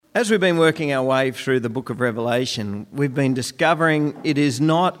As we've been working our way through the book of Revelation, we've been discovering it is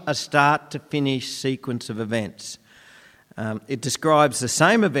not a start-to-finish sequence of events. It describes the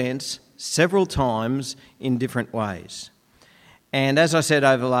same events several times in different ways. And as I said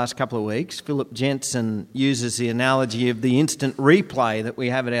over the last couple of weeks, Philip Jensen uses the analogy of the instant replay that we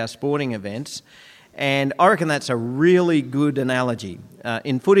have at our sporting events, and I reckon that's a really good analogy.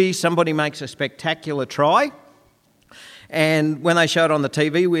 In footy, somebody makes a spectacular try, and when they show it on the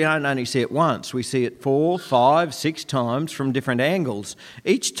TV, we don't only see it once, we see it 4, 5, 6 times from different angles.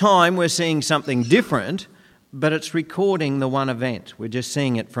 Each time we're seeing something different, but it's recording the one event. We're just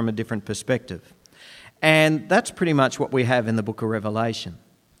seeing it from a different perspective. And that's pretty much what we have in the book of Revelation.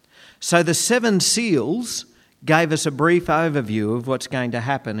 So the 7 seals gave us a brief overview of what's going to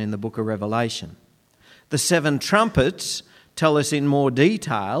happen in the book of Revelation. The 7 trumpets tell us in more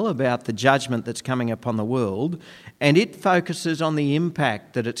detail about the judgment that's coming upon the world, and it focuses on the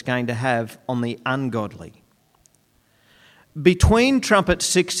impact that it's going to have on the ungodly. Between trumpets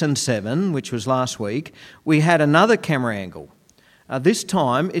 6 and 7, which was last week, we had another camera angle. This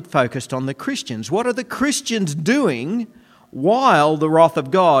time it focused on the Christians. What are the Christians doing while the wrath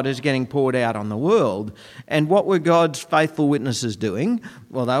of God is getting poured out on the world? And what were God's faithful witnesses doing?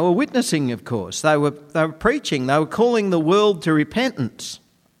 Well, they were witnessing, of course. They were preaching. They were calling the world to repentance.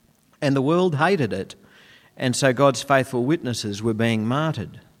 And the world hated it. And so God's faithful witnesses were being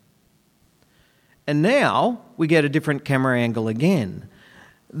martyred. And now we get a different camera angle again.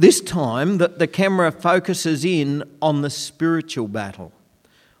 This time the camera focuses in on the spiritual battle.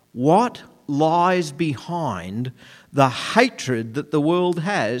 What lies behind the hatred that the world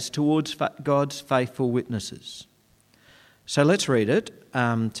has towards God's faithful witnesses? So let's read it.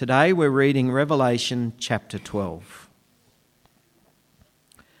 Today we're reading Revelation chapter 12.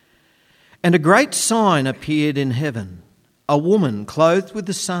 And a great sign appeared in heaven, a woman clothed with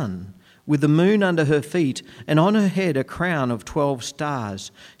the sun, with the moon under her feet, and on her head a crown of 12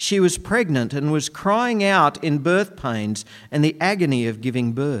 stars. She was pregnant and was crying out in birth pains and the agony of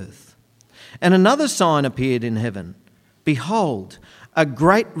giving birth. And another sign appeared in heaven. Behold, a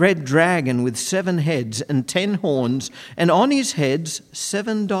great red dragon with 7 heads and 10 horns, and on his heads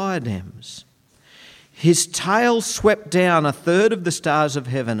 7 diadems. His tail swept down 1/3 of the stars of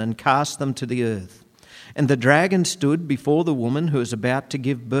heaven and cast them to the earth. And the dragon stood before the woman who was about to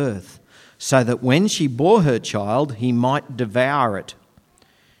give birth, so that when she bore her child, he might devour it.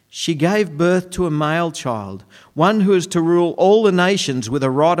 She gave birth to a male child, one who is to rule all the nations with a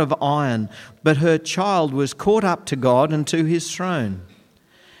rod of iron, but her child was caught up to God and to his throne.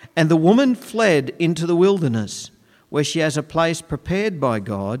 And the woman fled into the wilderness, where she has a place prepared by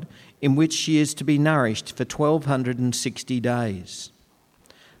God, in which she is to be nourished for 1260 days.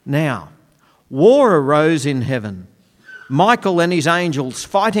 Now, war arose in heaven. Michael and his angels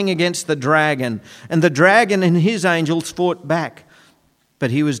fighting against the dragon, and the dragon and his angels fought back.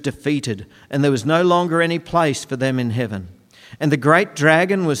 But he was defeated, and there was no longer any place for them in heaven. And the great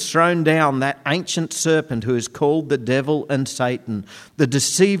dragon was thrown down, that ancient serpent who is called the devil and Satan, the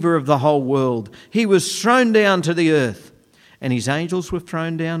deceiver of the whole world. He was thrown down to the earth, and his angels were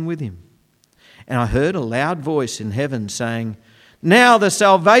thrown down with him. And I heard a loud voice in heaven saying, "Now the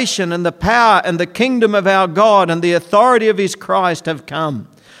salvation and the power and the kingdom of our God and the authority of his Christ have come.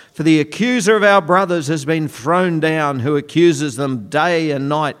 For the accuser of our brothers has been thrown down, who accuses them day and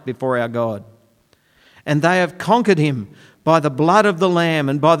night before our God. And they have conquered him by the blood of the Lamb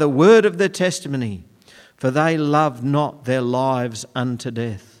and by the word of their testimony, for they loved not their lives unto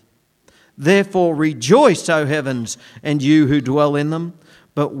death. Therefore rejoice, O heavens, and you who dwell in them.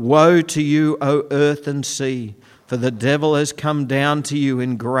 But woe to you, O earth and sea, for the devil has come down to you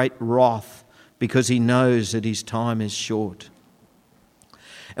in great wrath, because he knows that his time is short."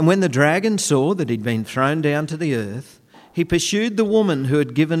 And when the dragon saw that he'd been thrown down to the earth, he pursued the woman who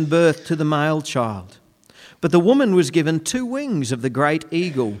had given birth to the male child. But the woman was given 2 wings of the great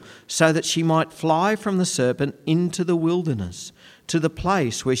eagle, so that she might fly from the serpent into the wilderness, to the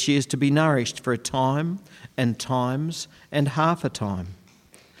place where she is to be nourished for a time and times and half a time.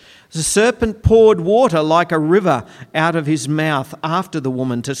 The serpent poured water like a river out of his mouth after the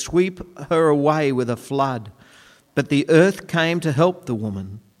woman to sweep her away with a flood. But the earth came to help the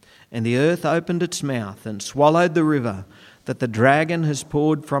woman, and the earth opened its mouth and swallowed the river that the dragon has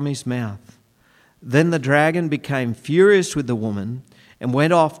poured from his mouth. Then the dragon became furious with the woman and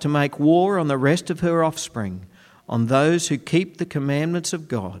went off to make war on the rest of her offspring, on those who keep the commandments of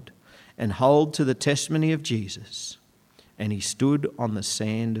God and hold to the testimony of Jesus. And he stood on the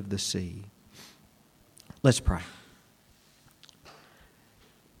sand of the sea. Let's pray.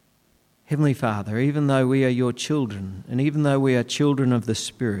 Heavenly Father, even though we are your children, and even though we are children of the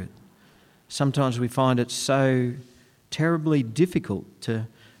Spirit, sometimes we find it so terribly difficult to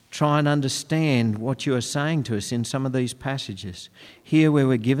try and understand what you are saying to us in some of these passages. Here where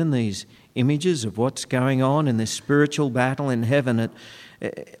we're given these images of what's going on in this spiritual battle in heaven,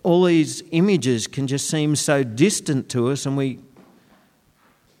 all these images can just seem so distant to us, and we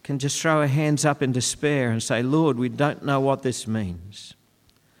can just throw our hands up in despair and say, Lord, we don't know what this means.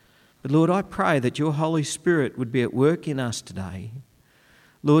 But Lord, I pray that your Holy Spirit would be at work in us today.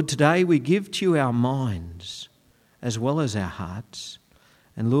 Lord, today we give to you our minds as well as our hearts.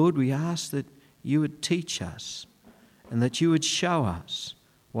 And Lord, we ask that you would teach us and that you would show us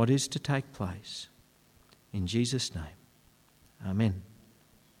what is to take place. In Jesus' name, amen.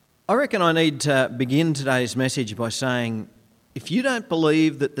 I reckon I need to begin today's message by saying, if you don't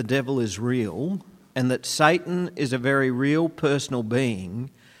believe that the devil is real and that Satan is a very real personal being,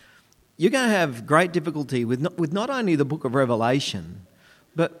 you're going to have great difficulty with not only the book of Revelation,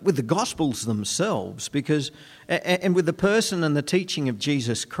 but with the Gospels themselves, and with the person and the teaching of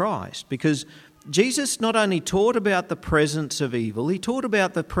Jesus Christ, because Jesus not only taught about the presence of evil, he taught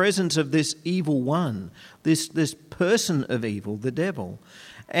about the presence of this evil one, this person of evil, the devil.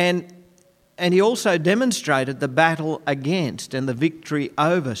 And he also demonstrated the battle against and the victory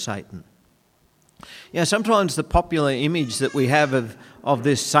over Satan. You know, sometimes the popular image that we have of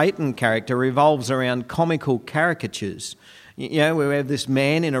this Satan character revolves around comical caricatures. You know, we have this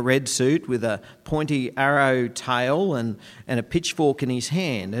man in a red suit with a pointy arrow tail and a pitchfork in his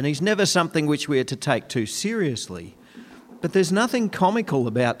hand, and he's never something which we are to take too seriously. But there's nothing comical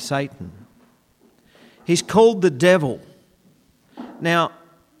about Satan. He's called the devil. Now,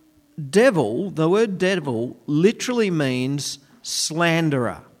 the word devil literally means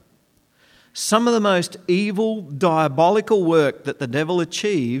slanderer. Some of the most evil, diabolical work that the devil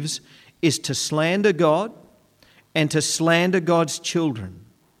achieves is to slander God and to slander God's children.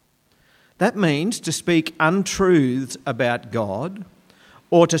 That means to speak untruths about God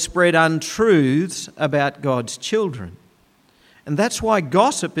or to spread untruths about God's children. And that's why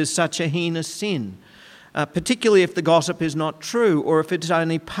gossip is such a heinous sin. Particularly if the gossip is not true, or if it's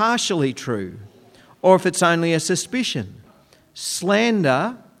only partially true, or if it's only a suspicion.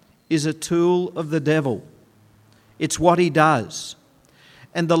 Slander is a tool of the devil. It's what he does.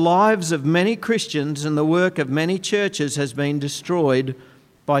 And the lives of many Christians and the work of many churches has been destroyed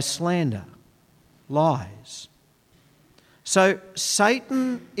by slander, lies. So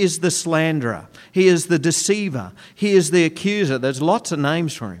Satan is the slanderer. He is the deceiver. He is the accuser. There's lots of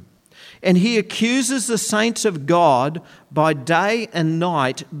names for him. And he accuses the saints of God by day and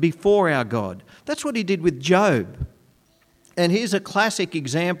night before our God. That's what he did with Job. And here's a classic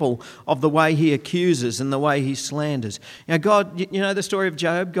example of the way he accuses and the way he slanders. Now, God, you know the story of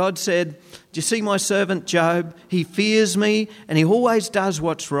Job? God said, "Do you see my servant Job? He fears me and he always does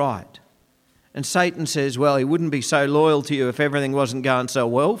what's right." And Satan says, well, he wouldn't be so loyal to you if everything wasn't going so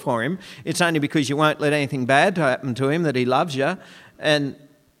well for him. It's only because you won't let anything bad happen to him that he loves you. And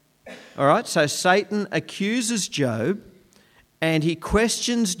all right, so Satan accuses Job and he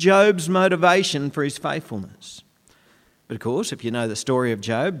questions Job's motivation for his faithfulness. But of course, if you know the story of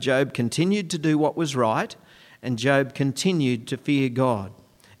Job, Job continued to do what was right and Job continued to fear God.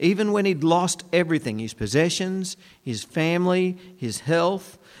 Even when he'd lost everything, his possessions, his family, his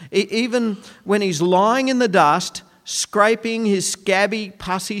health, even when he's lying in the dust, scraping his scabby,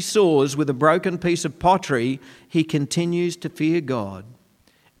 pussy sores with a broken piece of pottery, he continues to fear God.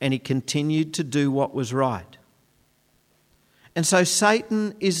 And he continued to do what was right. And so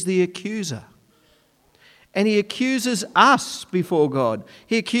Satan is the accuser. And he accuses us before God.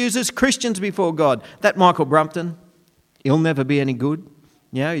 He accuses Christians before God. That Michael Brumpton, he'll never be any good.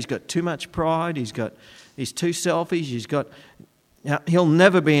 You know, he's got too much pride. He's too selfish. He'll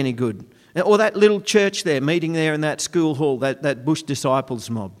never be any good. Or that little church there, meeting there in that school hall, that Bush disciples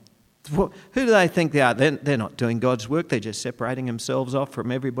mob. Who do they think they are? They're not doing God's work. They're just separating themselves off from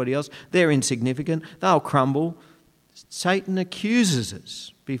everybody else. They're insignificant. They'll crumble. Satan accuses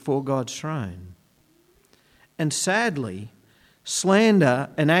us before God's throne. And sadly, slander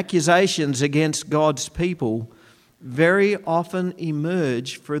and accusations against God's people very often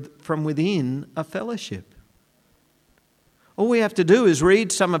emerge from within a fellowship. All we have to do is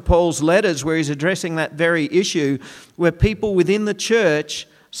read some of Paul's letters where he's addressing that very issue, where people within the church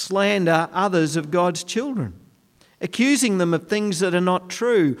slander others of God's children, accusing them of things that are not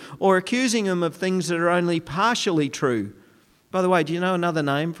true or accusing them of things that are only partially true. By the way, do you know another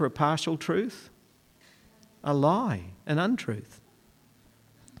name for a partial truth? A lie, an untruth.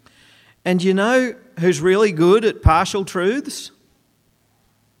 And you know who's really good at partial truths?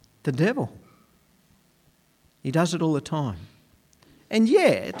 The devil. He does it all the time. And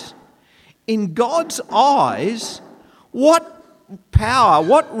yet, in God's eyes, what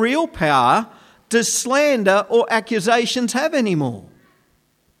real power does slander or accusations have anymore?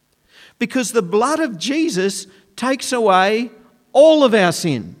 Because the blood of Jesus takes away all of our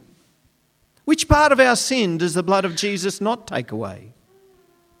sin. Which part of our sin does the blood of Jesus not take away?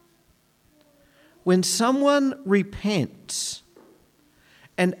 When someone repents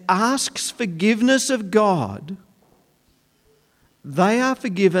and asks forgiveness of God, they are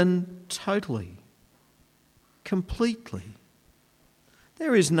forgiven totally, completely.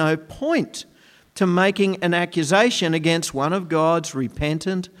 There is no point to making an accusation against one of God's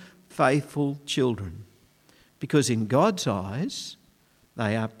repentant, faithful children, because in God's eyes,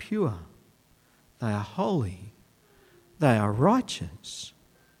 they are pure, they are holy, they are righteous.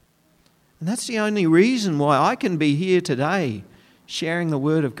 And that's the only reason why I can be here today sharing the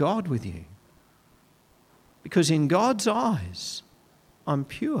Word of God with you. Because in God's eyes, I'm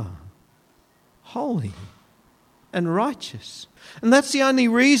pure, holy, and righteous. And that's the only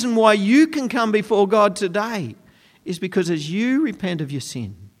reason why you can come before God today, is because as you repent of your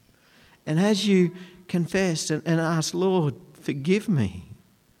sin, and as you confess and ask, Lord, forgive me,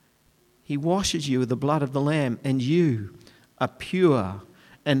 He washes you with the blood of the Lamb, and you are pure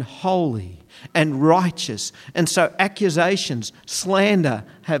and holy and righteous. And so accusations, slander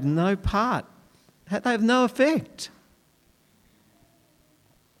have no part. They have no effect.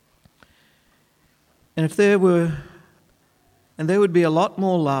 And there would be a lot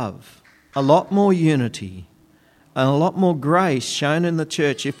more love, a lot more unity, and a lot more grace shown in the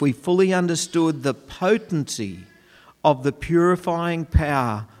church if we fully understood the potency of the purifying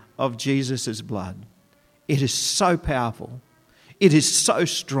power of Jesus' blood. It is so powerful. It is so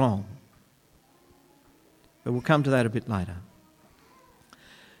strong. But we'll come to that a bit later.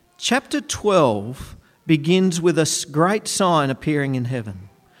 Chapter 12 begins with a great sign appearing in heaven.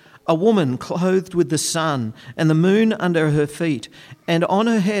 A woman clothed with the sun and the moon under her feet, and on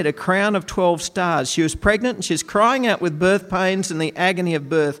her head a crown of 12 stars. She was pregnant and she's crying out with birth pains and the agony of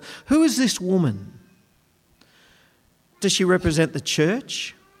birth. Who is this woman? Does she represent the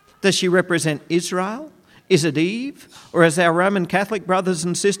church? Does she represent Israel? Is it Eve? Or as our Roman Catholic brothers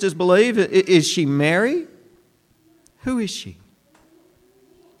and sisters believe, is she Mary? Who is she?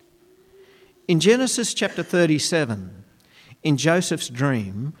 In Genesis chapter 37, in Joseph's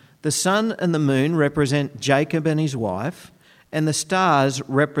dream, the sun and the moon represent Jacob and his wife, and the stars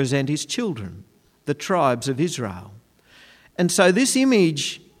represent his children, the tribes of Israel. And so with this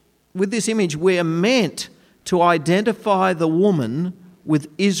image, we are meant to identify the woman with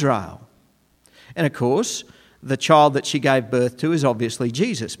Israel. And of course, the child that she gave birth to is obviously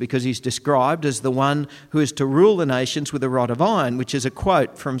Jesus, because he's described as the one who is to rule the nations with a rod of iron, which is a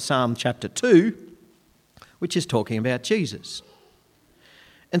quote from Psalm chapter 2, which is talking about Jesus.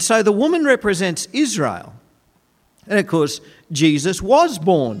 And so the woman represents Israel. And of course, Jesus was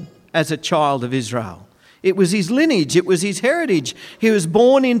born as a child of Israel. It was his lineage, it was his heritage. He was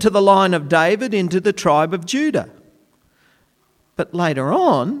born into the line of David, into the tribe of Judah. But later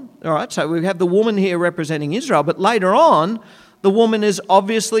on, all right, so we have the woman here representing Israel, but later on, the woman is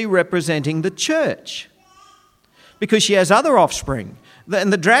obviously representing the church, because she has other offspring.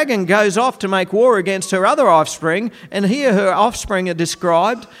 And the dragon goes off to make war against her other offspring, and here her offspring are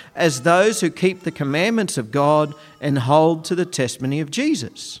described as those who keep the commandments of God and hold to the testimony of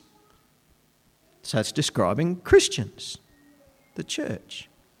Jesus. So it's describing Christians, the church.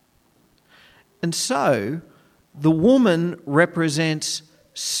 And so the woman represents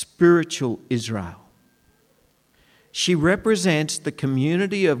spiritual Israel. She represents the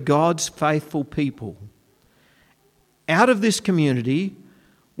community of God's faithful people. Out of this community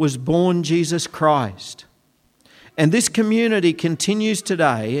was born Jesus Christ. And this community continues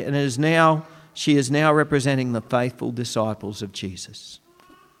today, and she is now representing the faithful disciples of Jesus.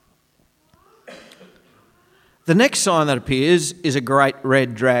 The next sign that appears is a great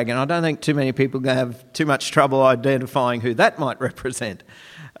red dragon. I don't think too many people are going to have too much trouble identifying who that might represent.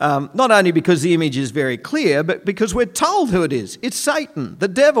 Not only because the image is very clear, but because we're told who it is. It's Satan, the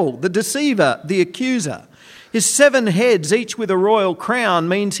devil, the deceiver, the accuser. His 7 heads, each with a royal crown,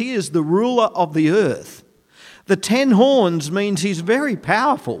 means he is the ruler of the earth. The 10 horns means he's very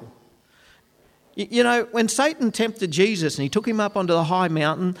powerful. You know, when Satan tempted Jesus and he took him up onto the high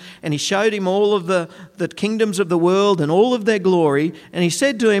mountain and he showed him all of the kingdoms of the world and all of their glory, and he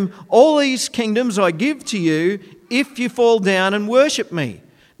said to him, "All these kingdoms I give to you if you fall down and worship me."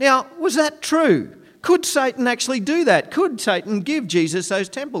 Now, was that true? Could Satan actually do that? Could Satan give Jesus those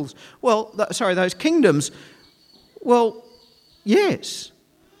those kingdoms? Well, yes.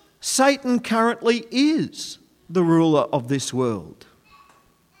 Satan currently is the ruler of this world,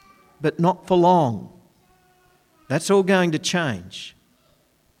 but not for long. That's all going to change.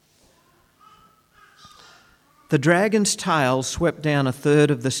 The dragon's tail swept down a third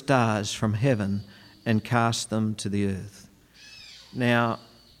of the stars from heaven and cast them to the earth. Now,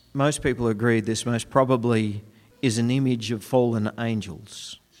 most people agree this most probably is an image of fallen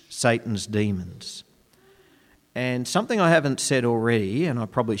angels, Satan's demons. And something I haven't said already, and I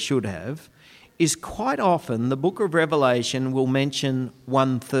probably should have, is quite often the book of Revelation will mention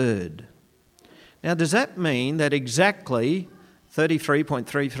 1/3. Now, does that mean that exactly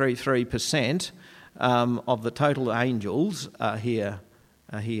 33.333% of the total angels are here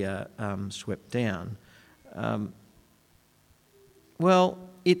swept down? Well,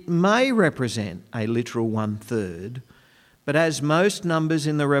 it may represent a literal 1/3, but as most numbers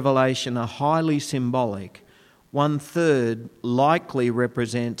in the Revelation are highly symbolic, 1/3 likely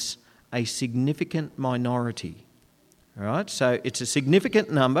represents a significant minority. All right, so it's a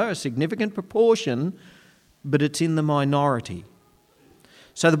significant number, a significant proportion, but it's in the minority.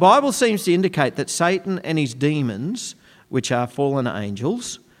 So the Bible seems to indicate that Satan and his demons, which are fallen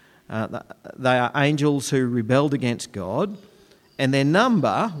angels, they are angels who rebelled against God, and their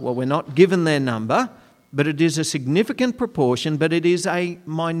number, well, we're not given their number, but it is a significant proportion, but it is a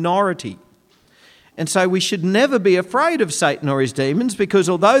minority. And so we should never be afraid of Satan or his demons, because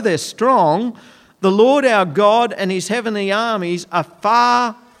although they're strong, the Lord our God and his heavenly armies are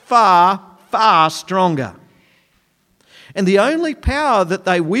far, far, far stronger. And the only power that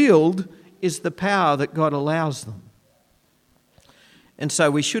they wield is the power that God allows them. And so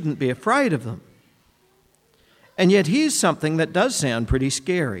we shouldn't be afraid of them. And yet here's something that does sound pretty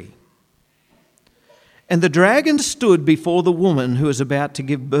scary. And the dragon stood before the woman who was about to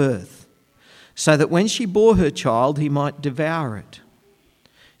give birth, so that when she bore her child, he might devour it.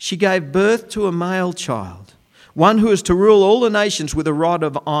 She gave birth to a male child, one who is to rule all the nations with a rod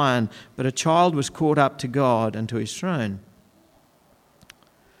of iron, but a child was caught up to God and to his throne.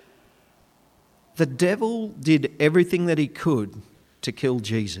 The devil did everything that he could to kill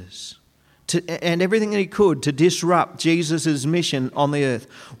Jesus, and everything that he could to disrupt Jesus' mission on the earth.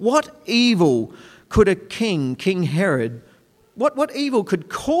 What evil could a king, King Herod, what evil could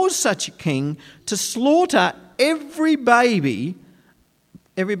cause such a king to slaughter every baby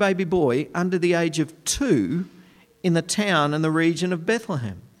boy under the age of 2 in the town and the region of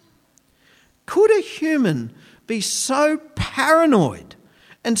Bethlehem? Could a human be so paranoid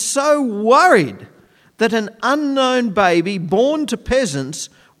and so worried that an unknown baby born to peasants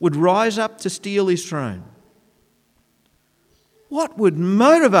would rise up to steal his throne? What would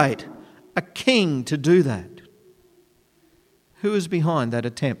motivate a king to do that? Who is behind that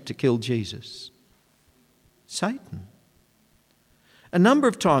attempt to kill Jesus? Satan. A number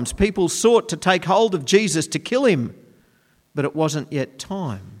of times people sought to take hold of Jesus to kill him, but it wasn't yet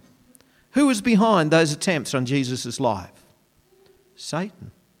time. Who was behind those attempts on Jesus' life?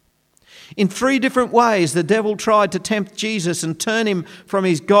 Satan. In 3 different ways, the devil tried to tempt Jesus and turn him from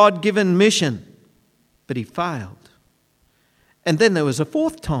his God-given mission, but he failed. And then there was a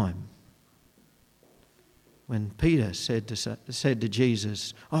 4th time when Peter said to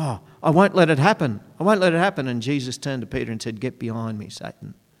Jesus, "Oh, I won't let it happen. I won't let it happen." And Jesus turned to Peter and said, "Get behind me,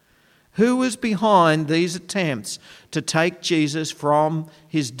 Satan." Who was behind these attempts to take Jesus from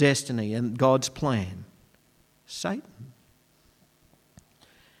his destiny and God's plan? Satan.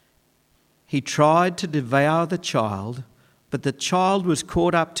 He tried to devour the child, but the child was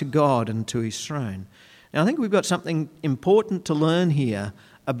caught up to God and to his throne. Now, I think we've got something important to learn here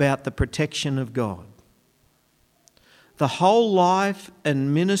about the protection of God. The whole life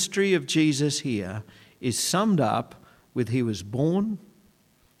and ministry of Jesus here is summed up with he was born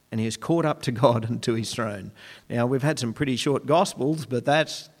and he was caught up to God and to his throne. Now, we've had some pretty short Gospels, but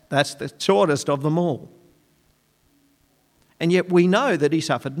that's the shortest of them all. And yet we know that he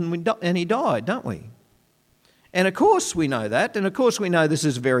suffered and he died, don't we? And of course we know that, and of course we know this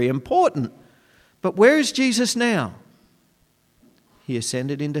is very important. But where is Jesus now? He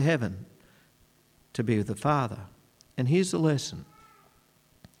ascended into heaven to be with the Father. And here's the lesson.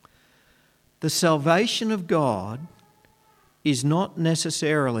 The salvation of God is not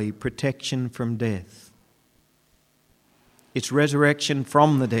necessarily protection from death. It's resurrection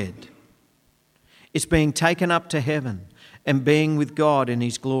from the dead. It's being taken up to heaven and being with God in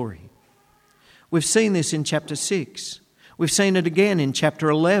his glory. We've seen this in chapter 6. We've seen it again in chapter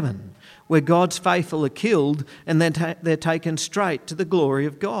 11, where God's faithful are killed and then they're taken straight to the glory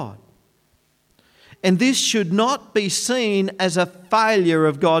of God. And this should not be seen as a failure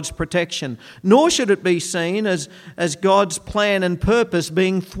of God's protection, nor should it be seen as God's plan and purpose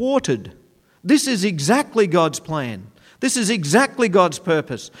being thwarted. This is exactly God's plan. This is exactly God's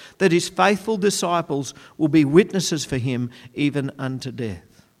purpose, that his faithful disciples will be witnesses for him even unto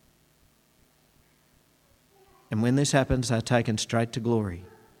death. And when this happens, they're taken straight to glory.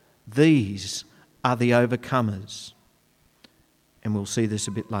 These are the overcomers. And we'll see this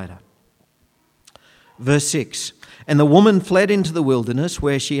a bit later. Verse 6, and the woman fled into the wilderness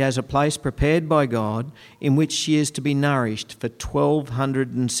where she has a place prepared by God in which she is to be nourished for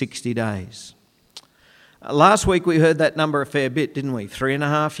 1,260 days. Last week we heard that number a fair bit, didn't we?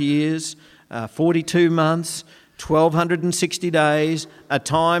 3.5 years, 42 months, 1,260 days, a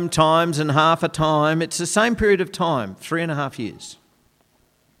time, times and half a time. It's the same period of time, 3.5 years.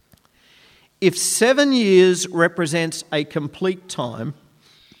 If 7 years represents a complete time,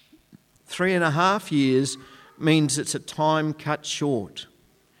 3.5 years means it's a time cut short.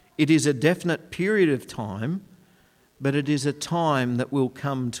 It is a definite period of time, but it is a time that will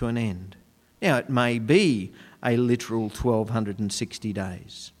come to an end. Now, it may be a literal 1,260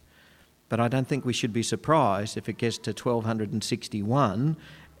 days, but I don't think we should be surprised if it gets to 1,261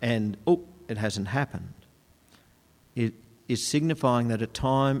 and, it hasn't happened. It is signifying that a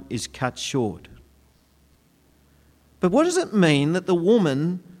time is cut short. But what does it mean that the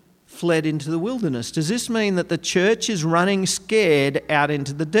woman fled into the wilderness? Does this mean that the church is running scared out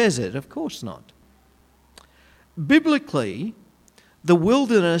into the desert? Of course not. Biblically, the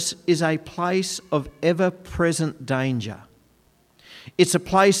wilderness is a place of ever-present danger. It's a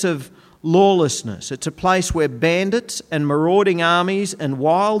place of lawlessness. It's a place where bandits and marauding armies and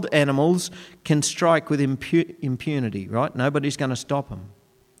wild animals can strike with impunity, right? Nobody's going to stop them.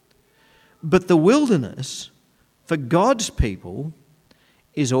 But the wilderness, for God's people,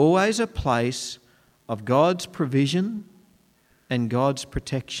 is always a place of God's provision and God's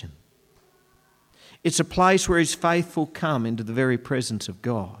protection. It's a place where his faithful come into the very presence of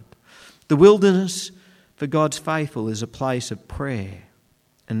God. The wilderness for God's faithful is a place of prayer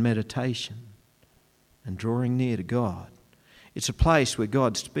and meditation and drawing near to God. It's a place where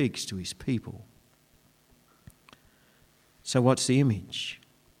God speaks to his people. So what's the image?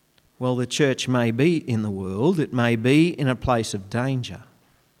 Well, the church may be in the world, it may be in a place of danger,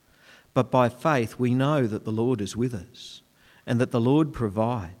 but by faith we know that the Lord is with us and that the Lord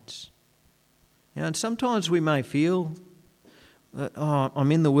provides. And sometimes we may feel that,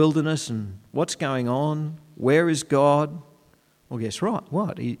 I'm in the wilderness and what's going on? Where is God? Well, guess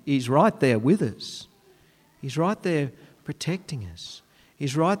what? He's right there with us. He's right there protecting us.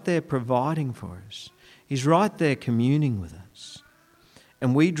 He's right there providing for us. He's right there communing with us.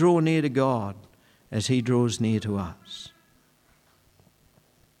 And we draw near to God as he draws near to us.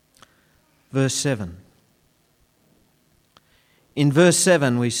 Verse 7. In verse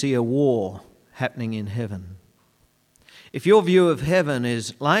 7 we see a war happening in heaven. If your view of heaven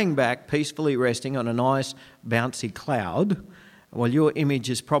is laying back, peacefully resting on a nice bouncy cloud, well, your image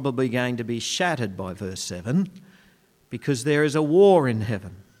is probably going to be shattered by verse 7 because there is a war in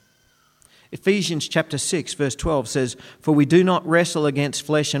heaven. Ephesians chapter 6 verse 12 says, "For we do not wrestle against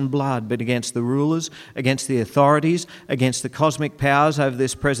flesh and blood, but against the rulers, against the authorities, against the cosmic powers over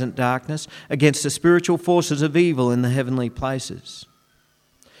this present darkness, against the spiritual forces of evil in the heavenly places."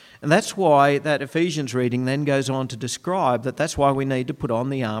 And that's why that Ephesians reading then goes on to describe that's why we need to put on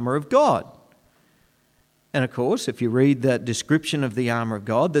the armour of God. And of course, if you read the description of the armour of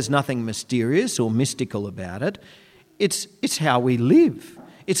God, there's nothing mysterious or mystical about it. It's how we live.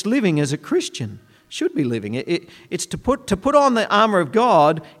 It's living as a Christian should be living. It's to put on the armour of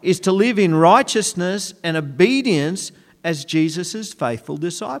God is to live in righteousness and obedience as Jesus' faithful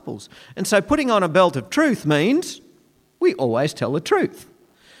disciples. And so putting on a belt of truth means we always tell the truth.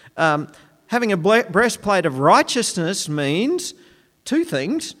 Having a breastplate of righteousness means two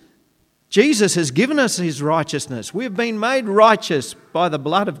things. Jesus has given us his righteousness. We've been made righteous by the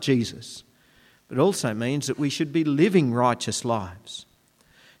blood of Jesus. But it also means that we should be living righteous lives.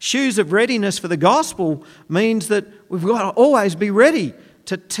 Shoes of readiness for the gospel means that we've got to always be ready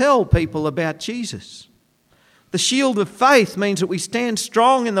to tell people about Jesus. The shield of faith means that we stand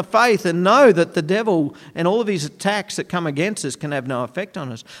strong in the faith and know that the devil and all of his attacks that come against us can have no effect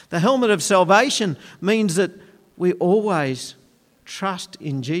on us. The helmet of salvation means that we always trust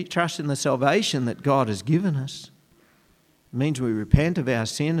in the salvation that God has given us. It means we repent of our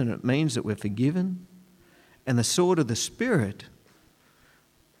sin and it means that we're forgiven. And the sword of the Spirit,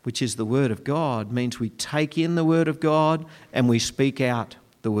 which is the Word of God, means we take in the Word of God and we speak out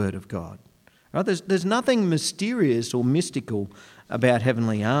the Word of God. Right? There's nothing mysterious or mystical about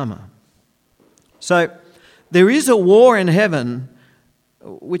heavenly armour. So there is a war in heaven,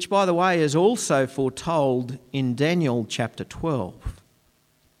 which, by the way, is also foretold in Daniel chapter 12.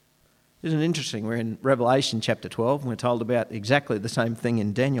 Isn't it interesting? We're in Revelation chapter 12 and we're told about exactly the same thing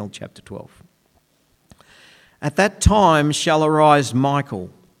in Daniel chapter 12. At that time shall arise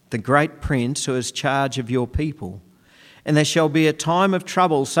Michael, the great prince who has charge of your people. And there shall be a time of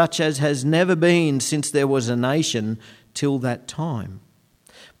trouble such as has never been since there was a nation till that time.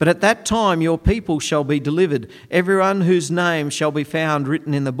 But at that time your people shall be delivered, everyone whose name shall be found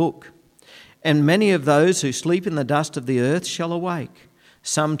written in the book. And many of those who sleep in the dust of the earth shall awake,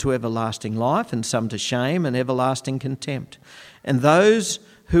 some to everlasting life and some to shame and everlasting contempt. And those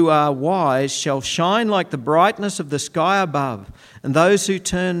who are wise shall shine like the brightness of the sky above, and those who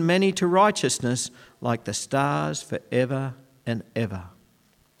turn many to righteousness like the stars forever and ever.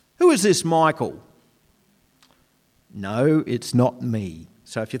 Who is this Michael? No, it's not me.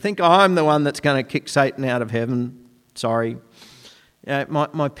 So if you think I'm the one that's going to kick Satan out of heaven, sorry.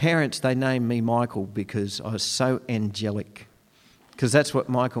 My parents, they named me Michael because I was so angelic. Because that's what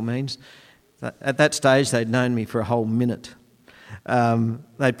Michael means. At that stage, they'd known me for a whole minute.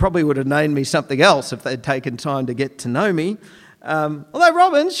 They probably would have named me something else if they'd taken time to get to know me. Although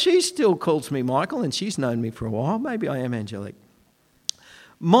Robin, she still calls me Michael and she's known me for a while. Maybe I am angelic.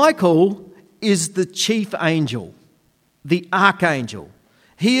 Michael is the chief angel, the archangel.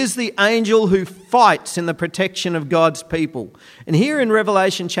 He is the angel who fights in the protection of God's people. And here in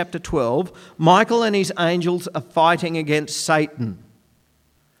Revelation chapter 12, Michael and his angels are fighting against Satan.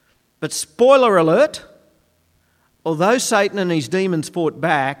 But spoiler alert, although Satan and his demons fought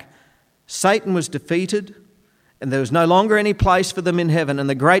back, Satan was defeated and there was no longer any place for them in heaven. And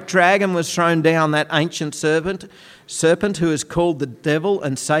the great dragon was thrown down, that ancient serpent who is called the devil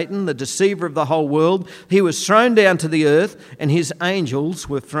and Satan, the deceiver of the whole world. He was thrown down to the earth and his angels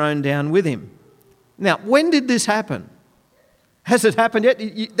were thrown down with him. Now, when did this happen? Has it happened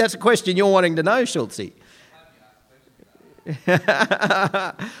yet? That's a question you're wanting to know, Schultze.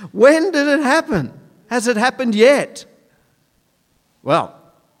 When did it happen? Has it happened yet? Well,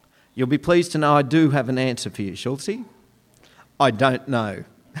 you'll be pleased to know I do have an answer for you, Schultze. I don't know.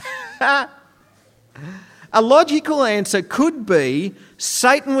 A logical answer could be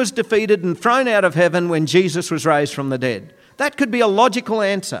Satan was defeated and thrown out of heaven when Jesus was raised from the dead. That could be a logical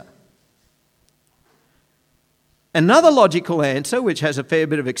answer. Another logical answer, which has a fair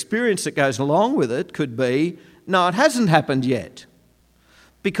bit of experience that goes along with it, could be, no, it hasn't happened yet.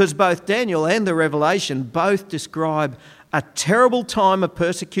 Because both Daniel and the Revelation both describe a terrible time of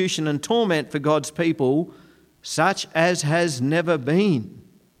persecution and torment for God's people, such as has never been.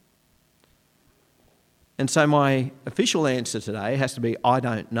 And so my official answer today has to be, I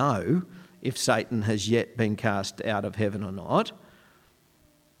don't know if Satan has yet been cast out of heaven or not.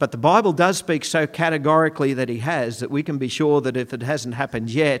 But the Bible does speak so categorically that he has, that we can be sure that if it hasn't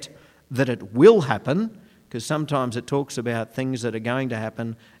happened yet, that it will happen, because sometimes it talks about things that are going to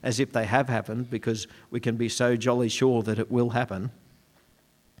happen as if they have happened, because we can be so jolly sure that it will happen.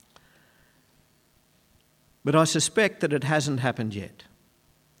 But I suspect that it hasn't happened yet.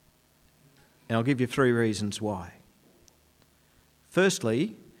 And I'll give you 3 reasons why.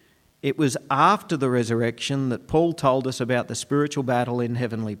 Firstly, it was after the resurrection that Paul told us about the spiritual battle in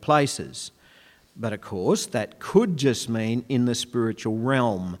heavenly places. But of course, that could just mean in the spiritual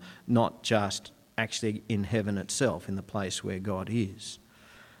realm, not just actually in heaven itself, in the place where God is.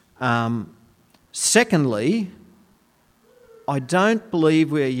 Secondly, I don't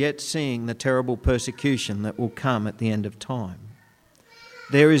believe we are yet seeing the terrible persecution that will come at the end of time.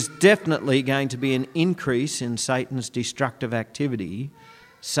 There is definitely going to be an increase in Satan's destructive activity,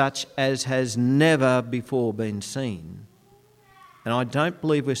 such as has never before been seen. And I don't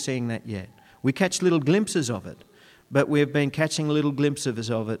believe we're seeing that yet. We catch little glimpses of it, but we've been catching little glimpses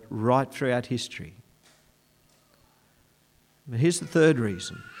of it right throughout history. But here's the third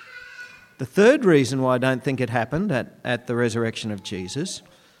reason. The third reason why I don't think it happened at the resurrection of Jesus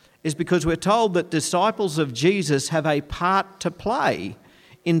is because we're told that disciples of Jesus have a part to play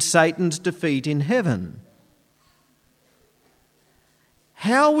in Satan's defeat in heaven.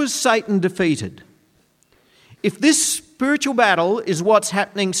 How was Satan defeated? If this spiritual battle is what's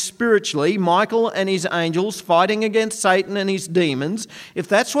happening spiritually, Michael and his angels fighting against Satan and his demons, if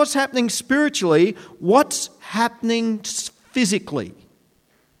that's what's happening spiritually, what's happening physically?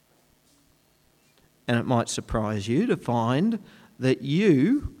 And it might surprise you to find that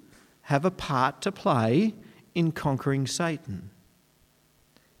you have a part to play in conquering Satan.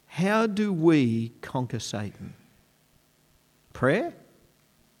 How do we conquer Satan? Prayer?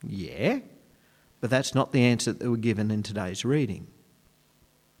 Yeah, but that's not the answer that we're given in today's reading.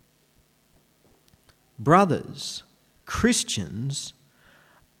 brothers, Christians,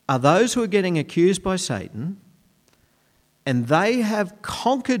 are those who are getting accused by Satan, and they have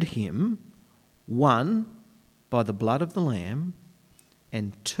conquered him, 1, by the blood of the Lamb,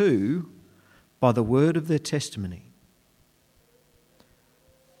 and 2, by the word of their testimony.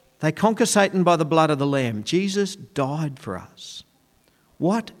 They conquer Satan by the blood of the Lamb. Jesus died for us.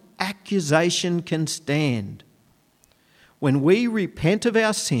 What accusation can stand? When we repent of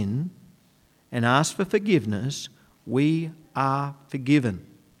our sin and ask for forgiveness, we are forgiven.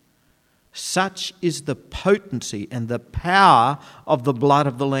 Such is the potency and the power of the blood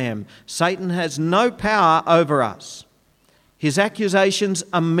of the Lamb. Satan has no power over us. His accusations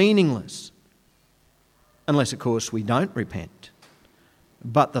are meaningless, unless, of course, we don't repent.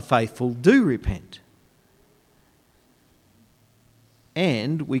 But the faithful do repent.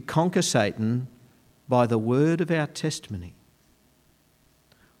 And we conquer Satan by the word of our testimony.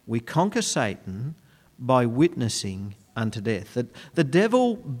 We conquer Satan by witnessing unto death. The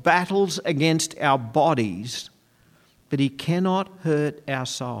devil battles against our bodies, but he cannot hurt our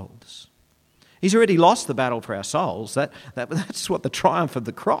souls. He's already lost the battle for our souls. That's what the triumph of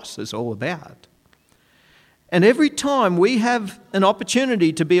the cross is all about. And every time we have an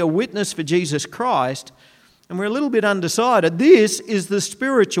opportunity to be a witness for Jesus Christ, and we're a little bit undecided, this is the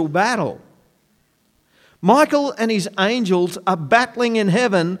spiritual battle. Michael and his angels are battling in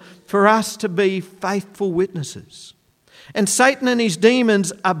heaven for us to be faithful witnesses. And Satan and his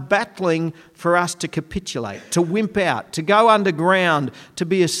demons are battling for us to capitulate, to wimp out, to go underground, to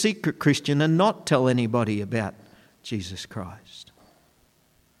be a secret Christian and not tell anybody about Jesus Christ.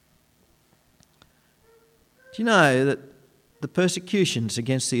 Do you know that the persecutions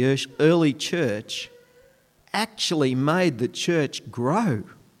against the early church actually made the church grow?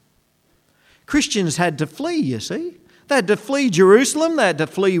 Christians had to flee, you see. They had to flee Jerusalem, they had to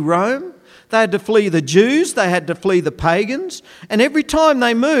flee Rome, they had to flee the Jews, they had to flee the pagans. And every time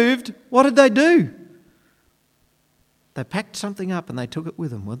they moved, what did they do? They packed something up and they took it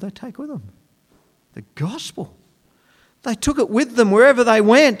with them. What did they take with them? The gospel. They took it with them wherever they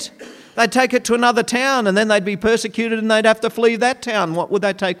went. They'd take it to another town and then they'd be persecuted and they'd have to flee that town. What would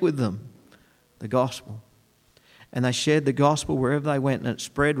they take with them? The gospel. And they shared the gospel wherever they went, and it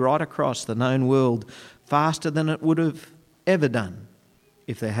spread right across the known world faster than it would have ever done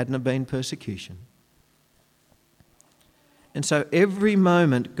if there hadn't have been persecution. And so every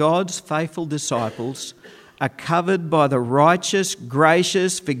moment God's faithful disciples are covered by the righteous,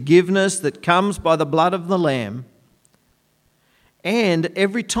 gracious forgiveness that comes by the blood of the Lamb. And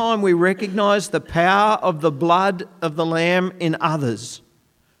every time we recognise the power of the blood of the Lamb in others.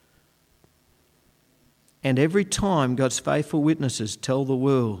 And every time God's faithful witnesses tell the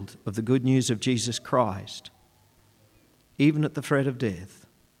world of the good news of Jesus Christ, even at the threat of death,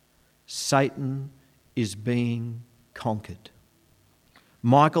 Satan is being conquered.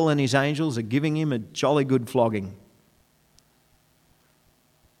 Michael and his angels are giving him a jolly good flogging.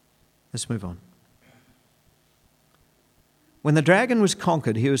 Let's move on. When the dragon was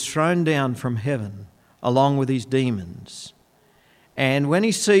conquered, he was thrown down from heaven along with his demons. And when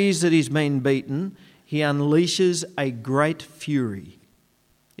he sees that he's been beaten, he unleashes a great fury.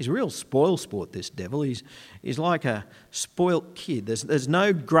 He's a real spoil sport, this devil. He's like a spoilt kid. There's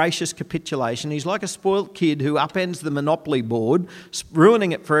no gracious capitulation. He's like a spoilt kid who upends the Monopoly board,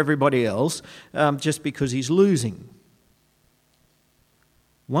 ruining it for everybody else just because he's losing.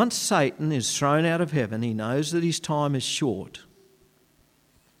 Once Satan is thrown out of heaven, he knows that his time is short.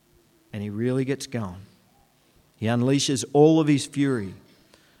 And he really gets going. He unleashes all of his fury.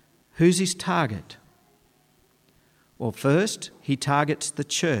 Who's his target? Well, first, he targets the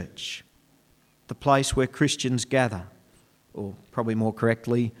church, the place where Christians gather, or probably more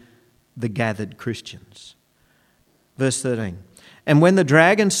correctly, the gathered Christians. Verse 13. And when the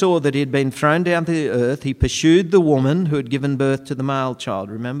dragon saw that he had been thrown down to the earth, he pursued the woman who had given birth to the male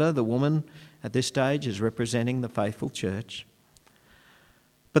child. Remember, the woman at this stage is representing the faithful church.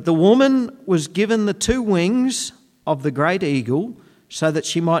 But the woman was given the 2 wings of the great eagle so that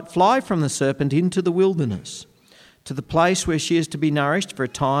she might fly from the serpent into the wilderness, to the place where she is to be nourished for a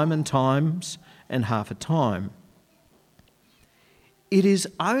time and times and half a time. It is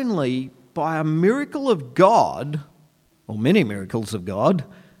only by a miracle of God, or many miracles of God,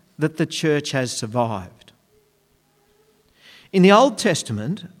 that the church has survived. In the Old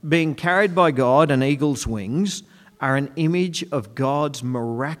Testament, being carried by God on eagle's wings are an image of God's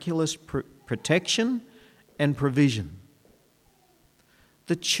miraculous protection and provision.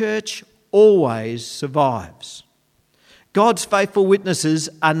 The church always survives. God's faithful witnesses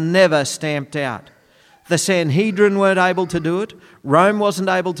are never stamped out. The Sanhedrin weren't able to do it. Rome wasn't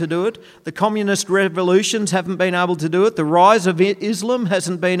able to do it. The communist revolutions haven't been able to do it. The rise of Islam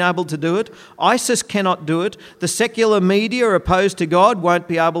hasn't been able to do it. ISIS cannot do it. The secular media opposed to God won't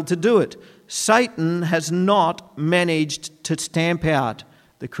be able to do it. Satan has not managed to stamp out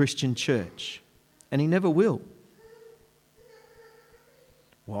the Christian church, and he never will.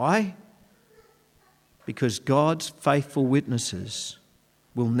 Why? Because God's faithful witnesses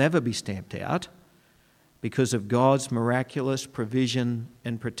will never be stamped out because of God's miraculous provision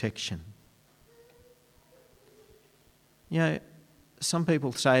and protection. You know, some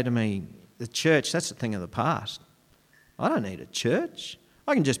people say to me, the church, that's a thing of the past. I don't need a church.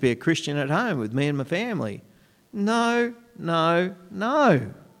 I can just be a Christian at home with me and my family. No. The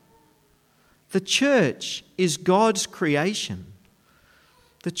church is God's creation.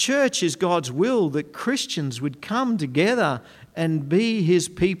 The church is God's will that Christians would come together and be his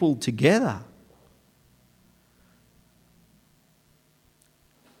people together.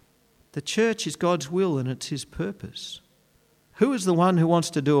 The church is God's will and it's his purpose. Who is the one who wants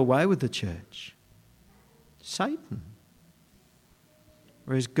to do away with the church? Satan.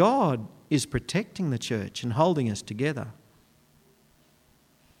 Whereas God is protecting the church and holding us together.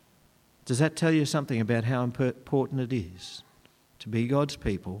 Does that tell you something about how important it is to be God's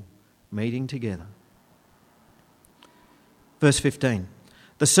people meeting together? Verse 15.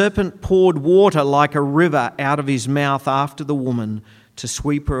 The serpent poured water like a river out of his mouth after the woman to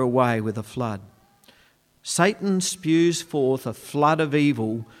sweep her away with a flood. Satan spews forth a flood of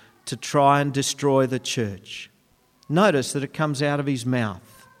evil to try and destroy the church. Notice that it comes out of his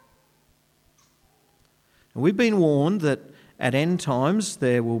mouth. And we've been warned that at end times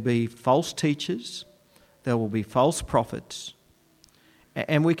there will be false teachers, there will be false prophets,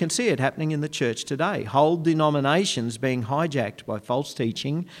 and we can see it happening in the church today. Whole denominations being hijacked by false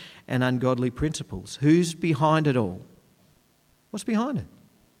teaching and ungodly principles. Who's behind it all? What's behind it?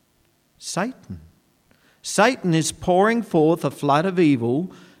 Satan. Satan is pouring forth a flood of evil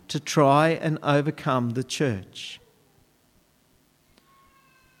to try and overcome the church.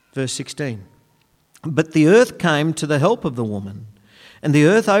 Verse 16. But the earth came to the help of the woman, and the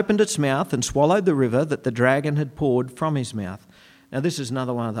earth opened its mouth and swallowed the river that the dragon had poured from his mouth. Now this is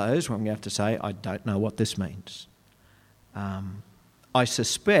another one of those where I'm going to have to say, I don't know what this means. I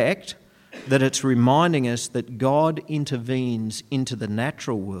suspect that it's reminding us that God intervenes into the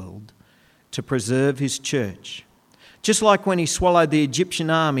natural world to preserve his church. Just like when he swallowed the Egyptian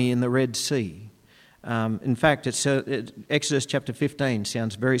army in the Red Sea. In fact, Exodus chapter 15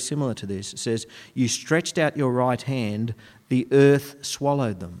 sounds very similar to this. It says, you stretched out your right hand, the earth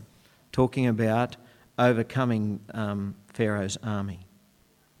swallowed them. Talking about overcoming Pharaoh's army.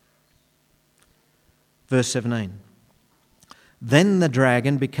 Verse 17. Then the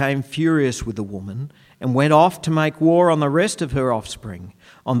dragon became furious with the woman and went off to make war on the rest of her offspring,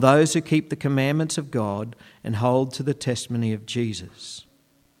 on those who keep the commandments of God and hold to the testimony of Jesus.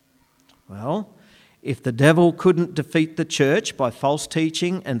 Well, if the devil couldn't defeat the church by false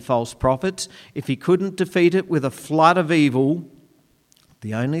teaching and false prophets, if he couldn't defeat it with a flood of evil,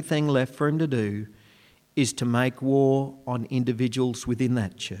 the only thing left for him to do is to make war on individuals within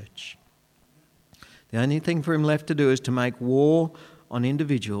that church. The only thing for him left to do is to make war on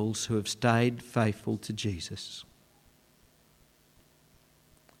individuals who have stayed faithful to Jesus.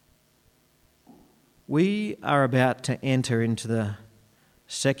 We are about to enter into the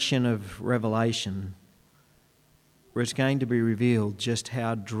section of Revelation where it's going to be revealed just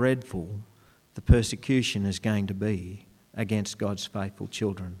how dreadful the persecution is going to be against God's faithful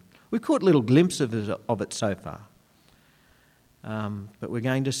children. We've caught little glimpses of it so far, but we're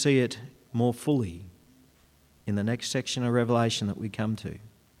going to see it more fully in the next section of Revelation that we come to.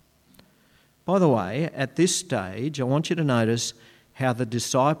 By the way, at this stage, I want you to notice how the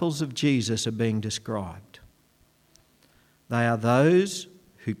disciples of Jesus are being described. They are those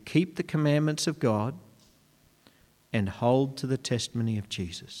who keep the commandments of God and hold to the testimony of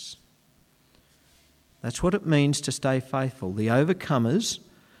Jesus. That's what it means to stay faithful. The overcomers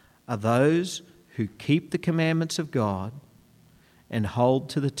are those who keep the commandments of God and hold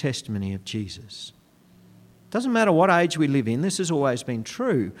to the testimony of Jesus. Doesn't matter what age we live in, this has always been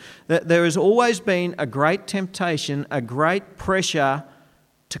true. That there has always been a great temptation, a great pressure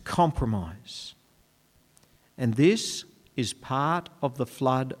to compromise. And this is part of the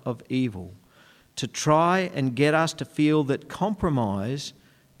flood of evil, to try and get us to feel that compromise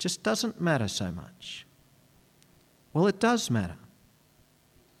just doesn't matter so much. Well, it does matter.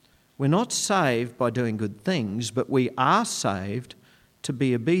 We're not saved by doing good things, but we are saved to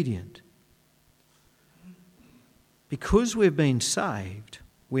be obedient. Because we've been saved,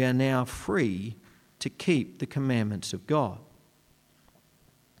 we are now free to keep the commandments of God.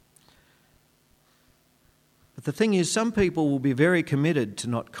 But the thing is, some people will be very committed to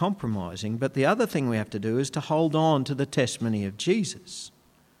not compromising, but the other thing we have to do is to hold on to the testimony of Jesus.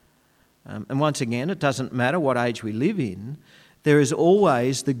 And once again, it doesn't matter what age we live in, there is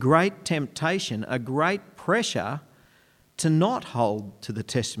always the great temptation, a great pressure to not hold to the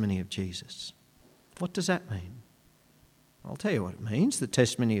testimony of Jesus. What does that mean? I'll tell you what it means. The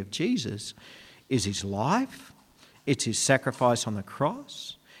testimony of Jesus is his life, it's his sacrifice on the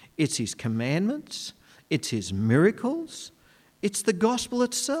cross, it's his commandments, it's his miracles, it's the gospel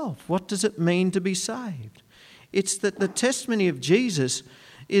itself. What does it mean to be saved? It's that the testimony of Jesus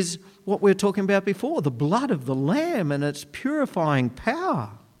is what we were talking about before, the blood of the Lamb and its purifying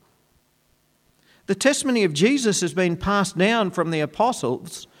power. The testimony of Jesus has been passed down from the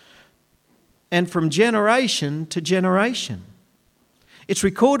apostles and from generation to generation. It's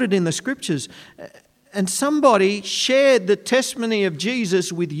recorded in the scriptures, and somebody shared the testimony of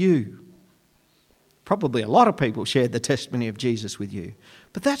Jesus with you. Probably a lot of people shared the testimony of Jesus with you.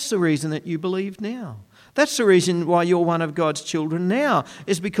 But that's the reason that you believe now. That's the reason why you're one of God's children now,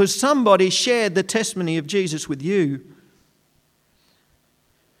 is because somebody shared the testimony of Jesus with you.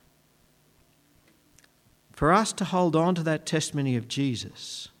 For us to hold on to that testimony of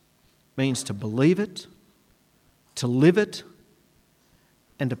Jesus means to believe it, to live it,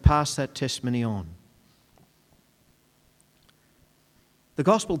 and to pass that testimony on. The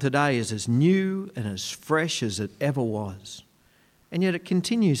gospel today is as new and as fresh as it ever was. And yet it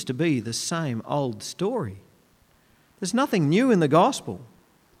continues to be the same old story. There's nothing new in the gospel.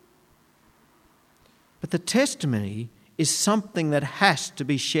 But the testimony is something that has to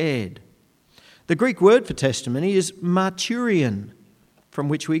be shared. The Greek word for testimony is martyrion, from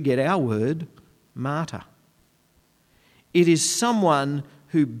which we get our word martyr. It is someone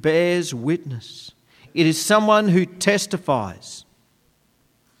who bears witness. It is someone who testifies.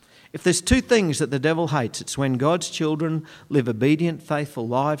 If there's two things that the devil hates, it's when God's children live obedient, faithful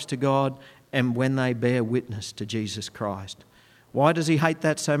lives to God and when they bear witness to Jesus Christ. Why does he hate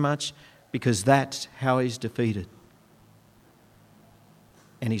that so much? Because that's how he's defeated.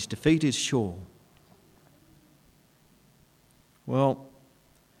 And his defeat is sure. Well,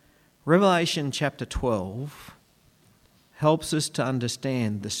 Revelation chapter 12 helps us to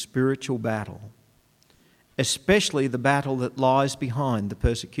understand the spiritual battle, especially the battle that lies behind the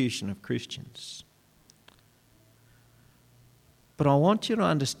persecution of Christians. But I want you to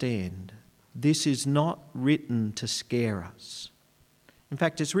understand, this is not written to scare us. In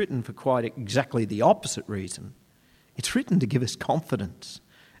fact, it's written for quite exactly the opposite reason. It's written to give us confidence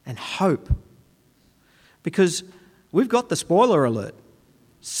and hope. Because we've got the spoiler alert.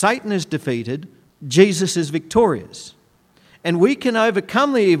 Satan is defeated, Jesus is victorious. And we can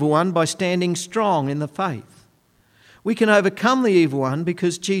overcome the evil one by standing strong in the faith. We can overcome the evil one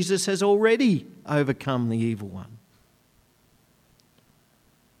because Jesus has already overcome the evil one.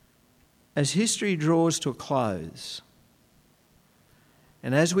 As history draws to a close,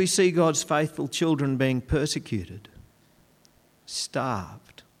 and as we see God's faithful children being persecuted,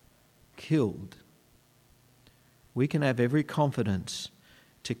 starved, killed, we can have every confidence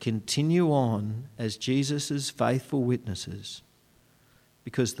to continue on as Jesus' faithful witnesses,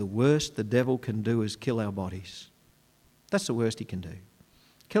 because the worst the devil can do is kill our bodies. That's the worst he can do.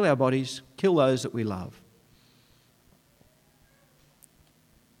 Kill our bodies, kill those that we love.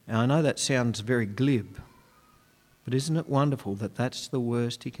 Now, I know that sounds very glib, but isn't it wonderful that that's the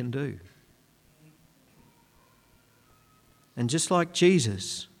worst he can do? And just like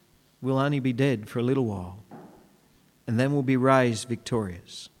Jesus, we'll only be dead for a little while, and then we'll be raised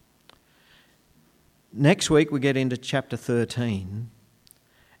victorious. Next week we get into chapter 13,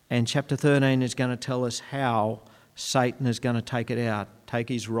 and chapter 13 is going to tell us how Satan is going to take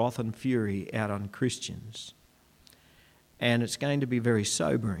his wrath and fury out on Christians. And it's going to be very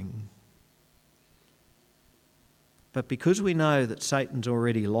sobering. But because we know that Satan's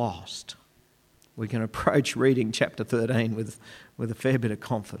already lost, we can approach reading chapter 13 with a fair bit of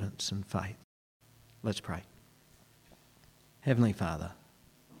confidence and faith. Let's pray. Heavenly Father,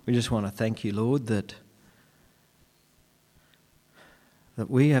 we just want to thank you, Lord, that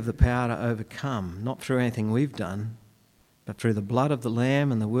we have the power to overcome, not through anything we've done, but through the blood of the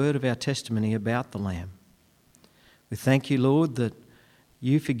Lamb and the word of our testimony about the Lamb. We thank you, Lord, that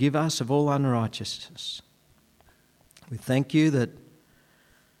you forgive us of all unrighteousness. We thank you that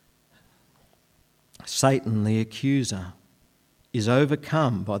Satan, the accuser, is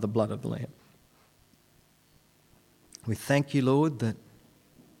overcome by the blood of the Lamb. We thank you, Lord, that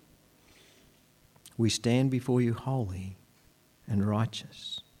we stand before you holy and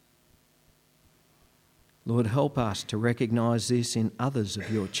righteous. Lord, help us to recognise this in others of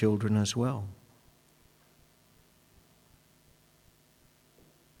your children as well.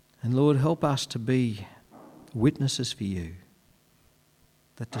 And Lord, help us to be witnesses for you,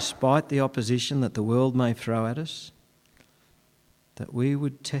 that despite the opposition that the world may throw at us, that we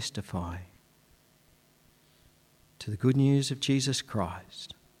would testify to the good news of Jesus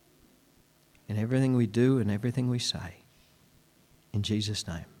Christ in everything we do and everything we say. In Jesus'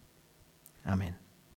 name, amen.